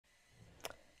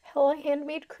Hello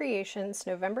Handmade Creations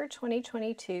November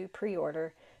 2022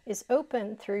 pre-order is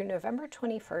open through November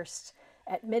 21st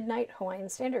at midnight Hawaiian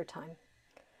Standard Time.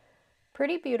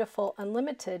 Pretty Beautiful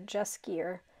Unlimited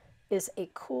Jeskier is a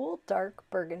cool dark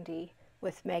burgundy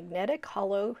with magnetic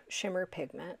hollow shimmer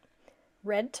pigment,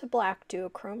 red to black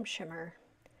duochrome shimmer,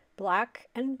 black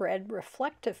and red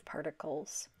reflective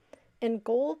particles, and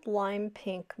gold lime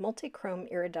pink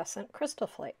multichrome iridescent crystal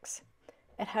flakes.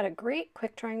 It had a great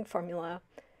quick drying formula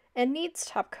and needs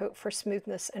top coat for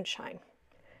smoothness and shine.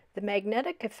 The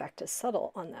magnetic effect is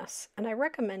subtle on this, and I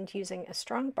recommend using a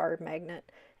strong bar magnet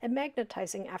and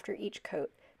magnetizing after each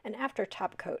coat and after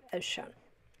top coat as shown.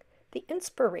 The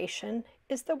inspiration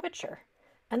is The Witcher,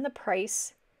 and the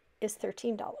price is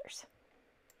 $13.